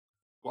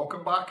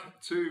Welcome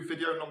back to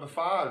video number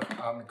 5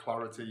 and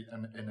clarity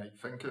and innate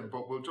thinking.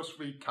 But we'll just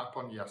recap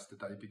on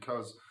yesterday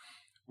because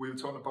we were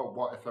talking about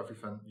what if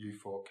everything you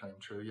thought came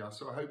true. Yeah,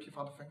 so I hope you've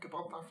had to think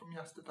about that from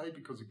yesterday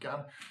because again,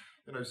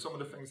 you know, some of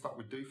the things that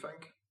we do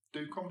think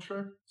do come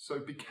true. So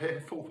be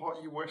careful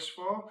what you wish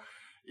for,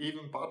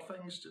 even bad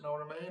things, do you know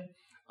what I mean?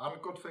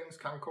 And good things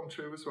can come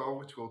true as well,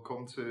 which we'll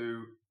come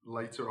to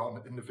later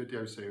on in the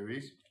video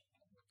series.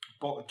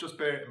 But just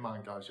bear it in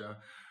mind, guys, yeah?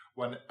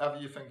 Whenever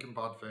you're thinking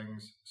bad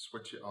things,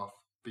 switch it off,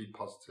 be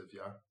positive,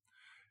 yeah?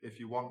 If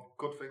you want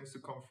good things to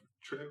come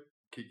true,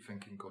 keep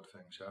thinking good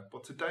things, yeah?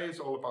 But today is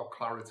all about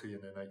clarity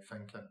and innate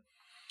thinking.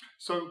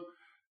 So,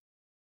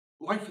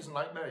 life is a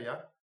nightmare, yeah?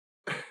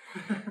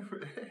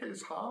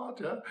 It's hard,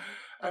 yeah?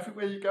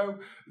 Everywhere you go,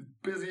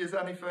 busy as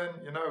anything,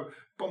 you know,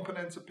 bumping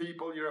into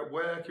people, you're at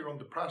work, you're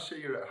under pressure,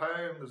 you're at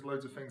home, there's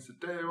loads of things to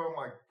do, oh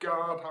my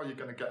God, how are you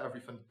going to get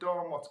everything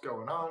done, what's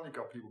going on, you've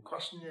got people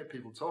questioning you,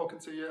 people talking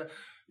to you,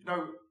 you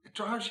know, it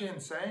drives you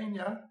insane,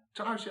 yeah? It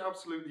drives you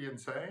absolutely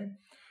insane.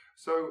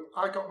 So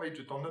I got made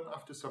redundant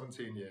after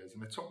 17 years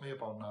and it took me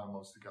about 9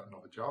 months to get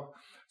another job.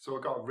 So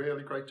I got a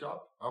really great job,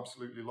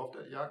 absolutely loved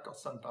it, yeah, got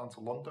sent down to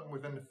London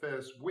within the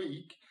first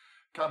week.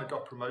 Kind of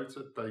got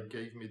promoted. They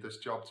gave me this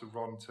job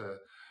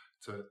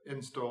to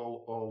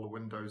install all the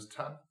Windows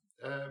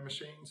 10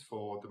 machines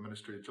for the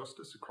Ministry of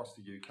Justice across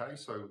the UK.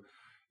 So,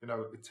 you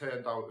know, it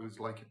turned out it was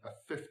like a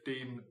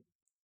 15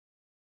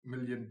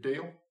 million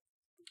deal,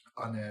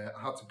 and I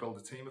had to build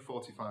a team of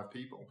 45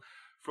 people.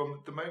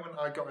 From the moment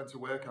I got into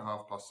work at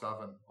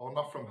 7:30, or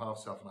not from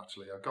 7:30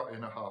 actually, I got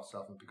in at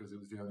 7:30 because it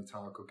was the only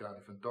time I could get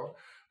anything done.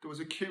 There was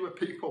a queue of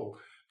people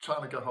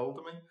trying to get hold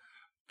of me.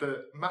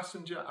 The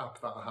messenger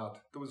app that I had,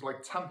 there was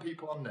like 10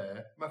 people on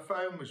there. My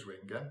phone was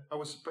ringing. I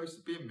was supposed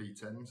to be in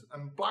meetings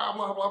and blah,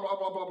 blah, blah, blah,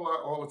 blah, blah,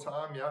 blah, all the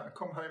time, yeah. I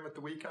come home at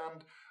the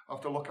weekend, I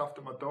have to look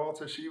after my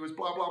daughter. She was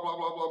blah, blah, blah,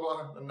 blah, blah,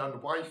 blah. And then the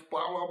wife,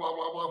 blah, blah, blah,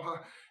 blah, blah, blah.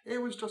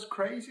 It was just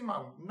crazy,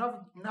 man.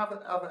 Never,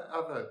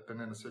 ever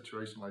been in a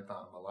situation like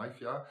that in my life,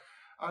 yeah.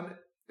 And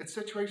it's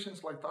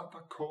situations like that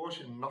that cause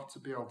you not to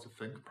be able to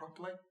think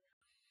properly.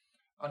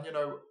 And, you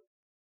know,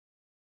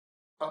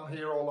 I'm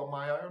here all on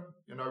my own,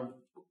 you know,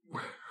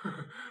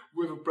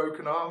 with a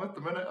broken arm at the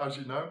minute, as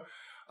you know,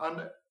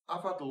 and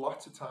I've had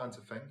lots of time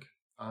to think,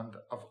 and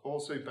I've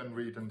also been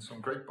reading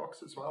some great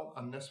books as well,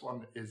 and this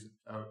one is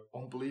an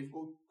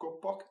unbelievable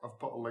good book. I've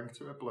put a link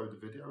to it below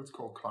the video. It's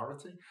called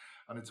Clarity,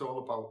 and it's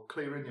all about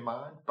clearing your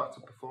mind, better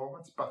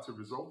performance, better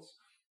results.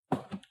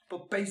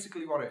 But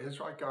basically what it is,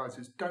 right, guys,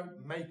 is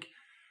don't make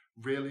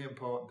really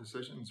important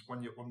decisions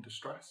when you're under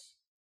stress.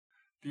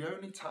 The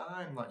only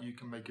time that you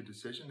can make a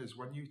decision is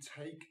when you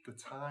take the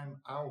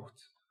time out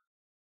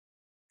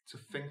to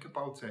think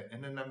about it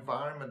in an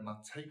environment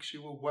that takes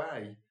you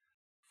away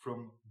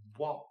from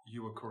what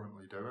you are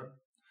currently doing.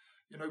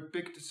 You know,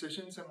 big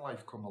decisions in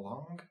life come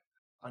along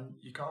and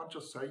you can't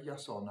just say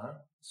yes or no.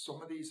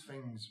 Some of these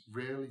things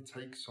really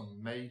take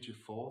some major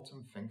thought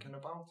and thinking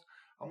about,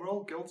 and we're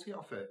all guilty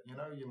of it. You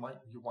know, your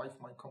wife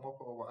might come up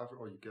or whatever,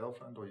 or your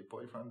girlfriend or your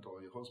boyfriend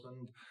or your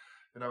husband,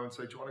 you know, and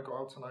say, do you want to go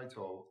out tonight?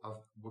 Or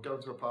we're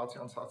going to a party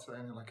on Saturday,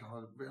 and you're like, oh,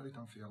 I really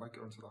don't feel like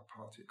going to that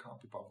party. I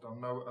can't be bothered.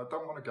 No, I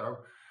don't want to go.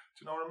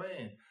 Do you know what I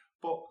mean?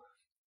 But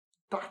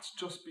that's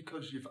just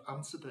because you've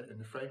answered it in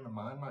the frame of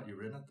mind that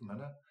you're in at the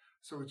minute.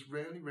 So it's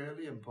really,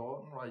 really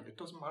important, right? It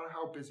doesn't matter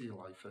how busy your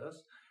life is.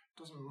 It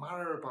doesn't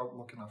matter about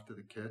looking after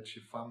the kids,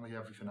 your family,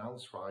 everything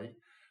else, right?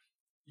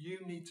 You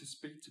need to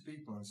speak to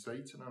people and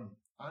say to them,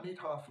 I need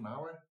half an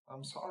hour.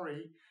 I'm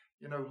sorry.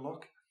 You know,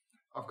 look,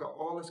 I've got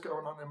all this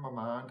going on in my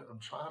mind. I'm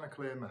trying to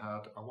clear my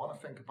head. I want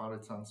to think about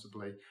it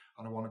sensibly,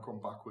 and I want to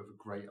come back with a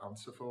great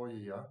answer for you,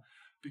 yeah?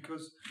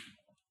 Because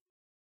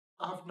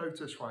I've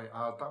noticed, right,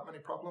 I had that many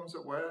problems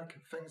at work,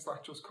 things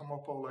that just come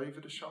up all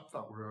over the shop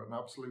that were an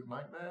absolute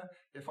nightmare.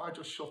 If I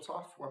just shut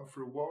off, went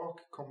for a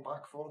walk, come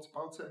back, thought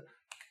about it,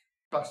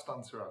 best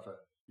answer ever,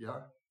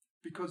 yeah?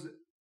 Because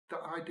the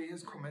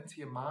ideas come into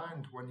your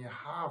mind when you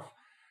have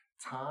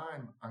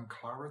time and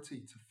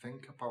clarity to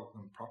think about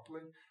them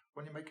properly.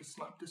 When you make a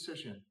snap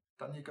decision,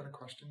 then you're going to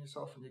question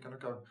yourself and you're going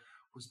to go,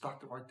 was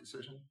that the right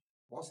decision?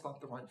 Was that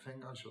the right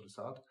thing I should have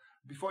said?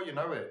 Before you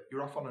know it,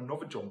 you're off on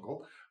another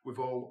jungle with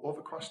all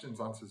other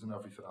questions, answers and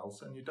everything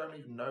else, and you don't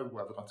even know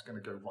whether that's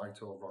going to go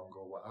right or wrong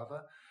or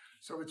whatever.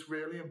 So it's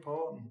really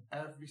important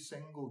every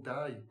single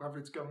day, whether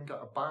it's going to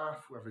get a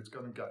bath, whether it's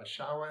going to get a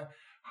shower,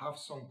 have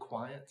some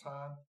quiet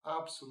time,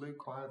 absolute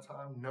quiet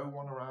time, no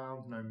one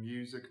around, no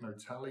music, no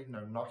telly,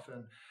 no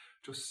nothing.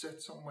 Just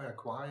sit somewhere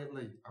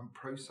quietly and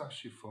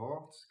process your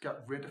thoughts. Get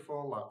rid of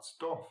all that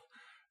stuff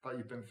that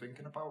you've been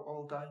thinking about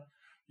all day.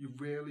 You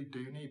really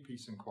do need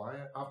peace and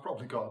quiet. I've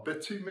probably got a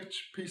bit too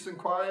much peace and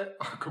quiet.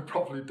 I could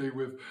probably do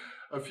with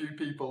a few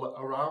people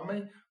around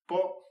me.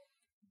 But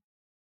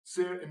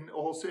in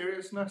all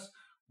seriousness,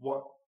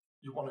 what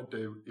you want to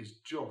do is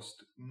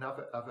just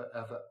never, ever,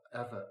 ever,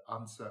 ever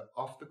answer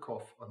off the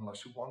cuff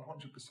unless you're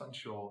 100%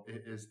 sure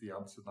it is the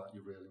answer that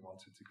you really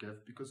wanted to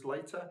give. Because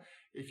later,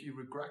 if you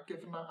regret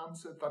giving that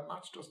answer, then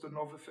that's just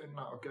another thing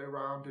that'll go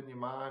around in your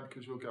mind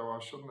because you'll go, oh,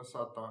 I shouldn't have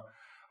said that.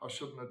 I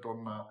shouldn't have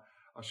done that.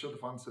 I should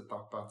have answered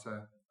that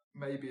better.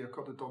 Maybe I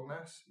could have done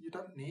this. You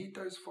don't need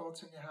those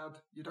thoughts in your head.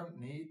 You don't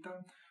need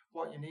them.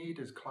 What you need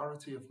is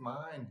clarity of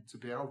mind to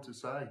be able to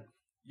say,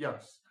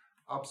 yes,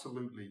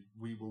 absolutely,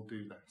 we will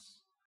do this.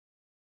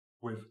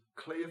 With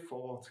clear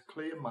thought,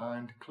 clear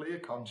mind, clear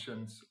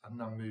conscience, and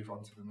then move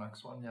on to the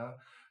next one, yeah?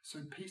 So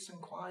peace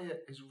and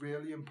quiet is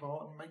really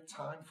important. Make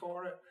time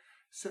for it.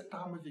 Sit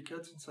down with your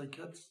kids and say,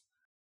 kids,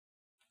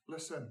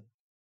 listen,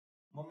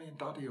 Mummy and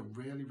Daddy are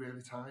really,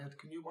 really tired.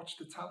 Can you watch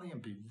the telly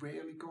and be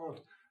really good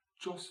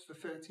just for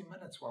 30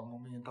 minutes while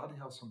Mummy and Daddy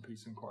have some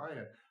peace and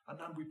quiet? And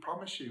then we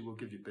promise you we'll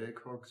give you big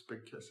hugs,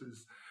 big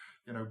kisses,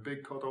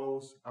 big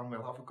cuddles, and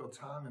we'll have a good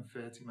time in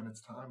 30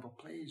 minutes time. But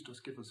please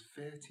just give us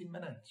 30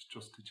 minutes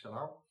just to chill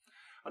out.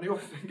 And the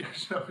other thing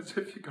is, is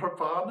if you've got a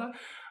partner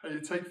and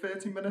you take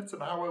 30 minutes,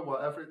 an hour,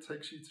 whatever it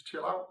takes you to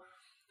chill out,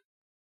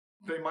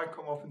 they might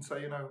come up and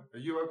say, are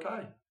you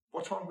okay?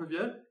 What's wrong with you?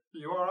 Are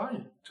you all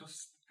right?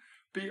 Just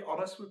be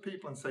honest with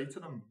people and say to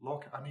them,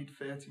 look, I need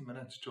 30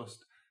 minutes,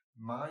 just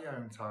my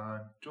own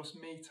time, just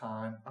me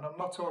time. And I'm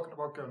not talking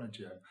about going to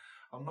gym.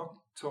 I'm not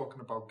talking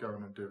about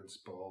going and doing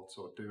sports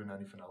or doing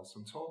anything else.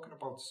 I'm talking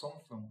about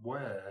something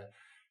where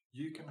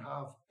you can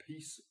have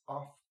peace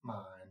of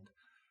mind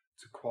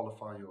to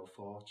qualify your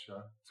thoughts,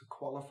 to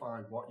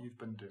qualify what you've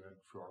been doing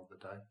throughout the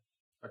day.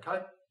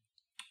 Okay?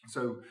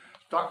 So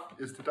that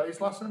is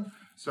today's lesson.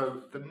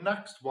 So the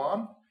next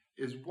one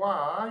is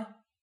why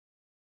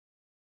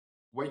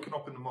waking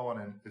up in the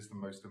morning is the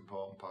most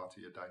important part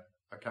of your day.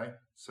 Okay,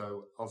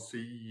 so I'll see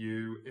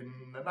you in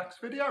the next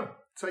video.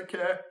 Take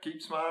care,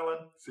 keep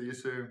smiling. See you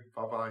soon.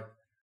 Bye-bye.